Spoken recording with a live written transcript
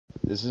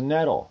This is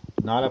nettle,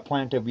 not a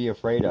plant to be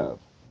afraid of.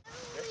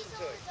 Listen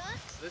to it.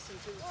 Listen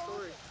to the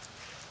story.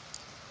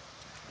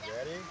 You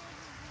ready?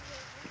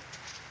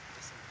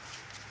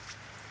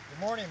 Good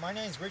morning, my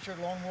name is Richard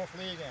Lonewolf.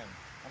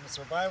 I'm a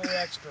survival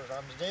expert.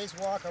 On today's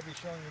walk, I'll be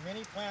showing you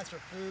many plants for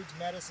foods,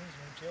 medicines,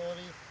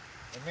 utility,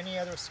 and many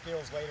other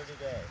skills later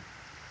today.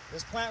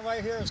 This plant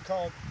right here is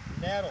called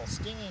nettle,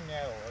 stinging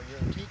nettle,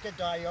 or Urtica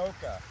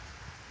dioica.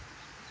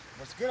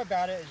 What's good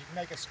about it is you can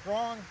make a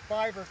strong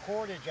fiber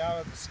cordage out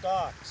of the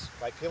stalks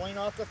by peeling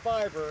off the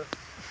fiber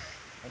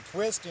and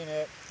twisting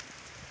it.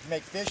 You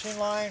make fishing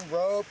line,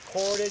 rope,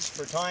 cordage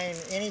for tying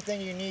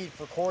anything you need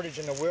for cordage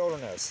in the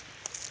wilderness.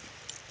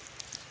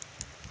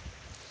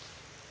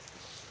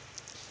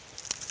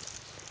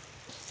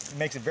 It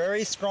makes a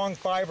very strong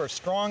fiber,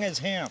 strong as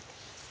hemp.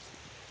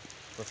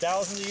 For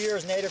thousands of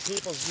years, native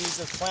peoples used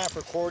this plant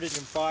for cordage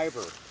and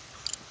fiber.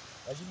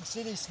 As you can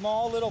see, these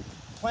small little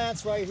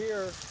plants right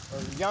here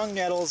are young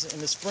nettles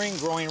in the spring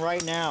growing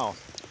right now.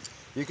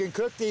 You can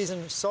cook these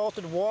in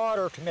salted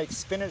water to make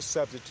spinach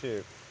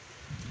substitute.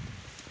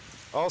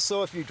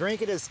 Also, if you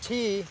drink it as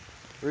tea,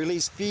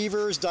 release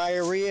fevers,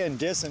 diarrhea, and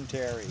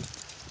dysentery.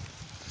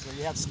 So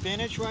you have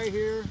spinach right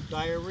here,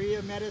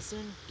 diarrhea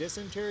medicine,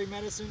 dysentery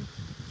medicine,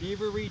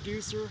 fever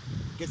reducer,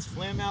 gets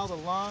phlegm out of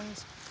the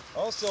lungs.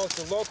 Also,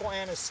 it's a local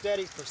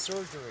anesthetic for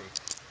surgery.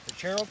 The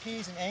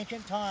Cherokees in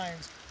ancient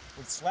times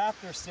would slap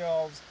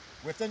themselves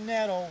with the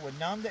nettle, would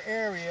numb the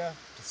area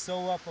to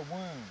sew up a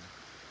wound.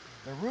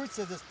 The roots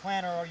of this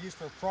plant are used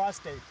for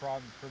prostate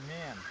problems for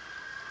men.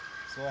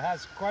 So it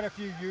has quite a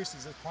few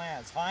uses. This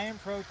plant is high in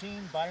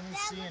protein, vitamin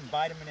C, and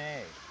vitamin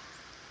A.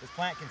 This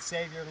plant can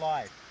save your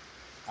life.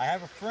 I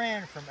have a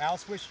friend from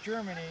Auschwitz,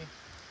 Germany.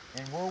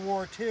 In World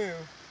War II,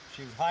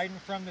 she was hiding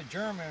from the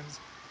Germans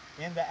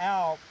in the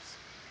Alps.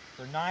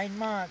 For 9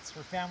 months,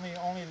 her family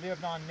only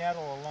lived on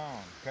nettle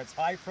alone because it's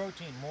high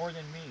protein, more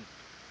than meat.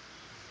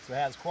 So it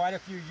has quite a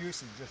few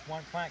uses. Just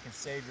one plant can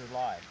save your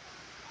life.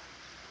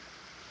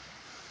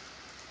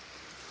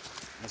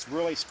 And it's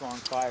really strong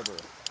fiber.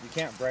 You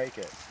can't break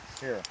it.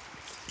 Here.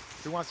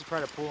 Who wants to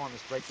try to pull on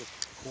this, break this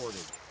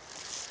cordage?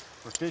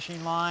 For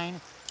fishing line,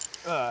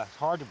 it's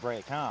hard to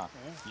break, huh?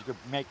 Yeah. You could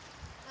make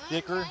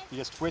thicker. You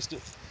just twist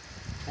it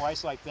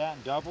twice like that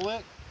and double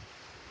it.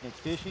 Make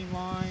fishing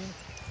line,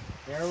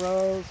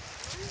 arrows.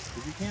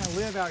 But you can't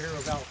live out here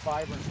without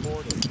fiber and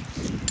cordage.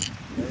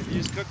 But if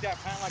you just cook that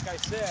plant like I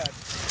said,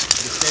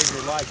 it'll save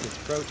your life. It's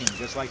protein,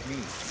 just like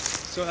meat.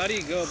 So how do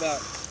you go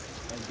about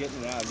getting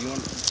it out? Do you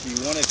want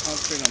to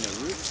concentrate on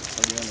the roots,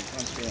 or do you want to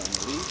concentrate on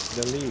the leaves?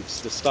 The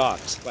leaves, the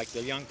stalks, like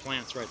the young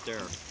plants right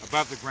there,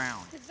 above the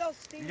ground.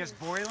 You just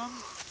boil them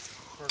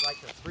for like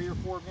 3 or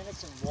 4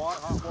 minutes in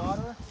hot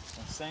water,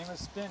 and same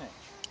as spinach.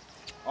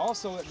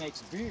 Also, it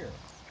makes beer.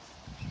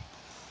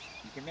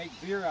 You can make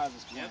beer out of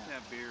this plant. You have to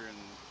have beer in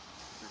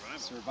survival.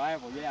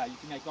 Survival, yeah. You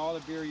can make all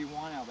the beer you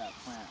want out of that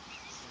plant.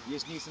 You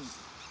just need some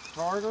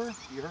tartar.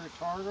 You heard of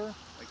tartar?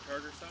 Like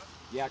tartar sauce?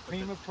 Yeah,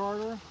 cream of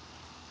tartar.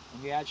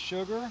 And you add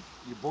sugar.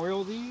 You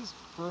boil these,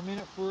 ferment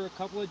it for a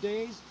couple of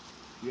days.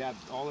 You have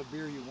all the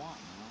beer you want,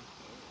 man.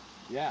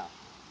 Yeah.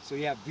 So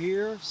you have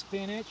beer,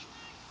 spinach,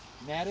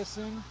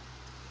 medicine.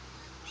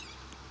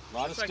 A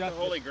lot of stuff. It's like the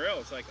Holy Grail.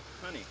 It's like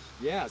honey.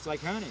 Yeah, it's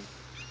like honey.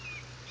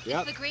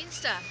 Yep. It's the green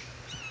stuff.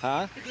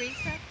 Huh? The green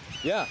stuff?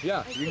 Yeah.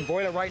 You can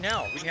boil it right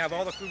now. We can have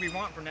all the food we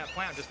want from that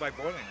plant just by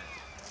boiling it.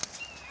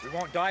 We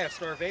won't die of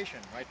starvation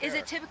right there. Is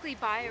it typically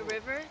by a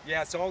river?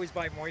 Yeah, it's always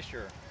by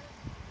moisture.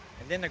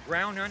 And then the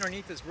ground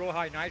underneath is real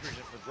high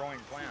nitrogen for growing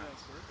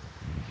plants.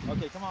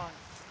 Okay, come on.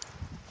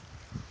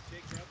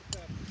 Jake, grab the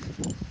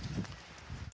cup.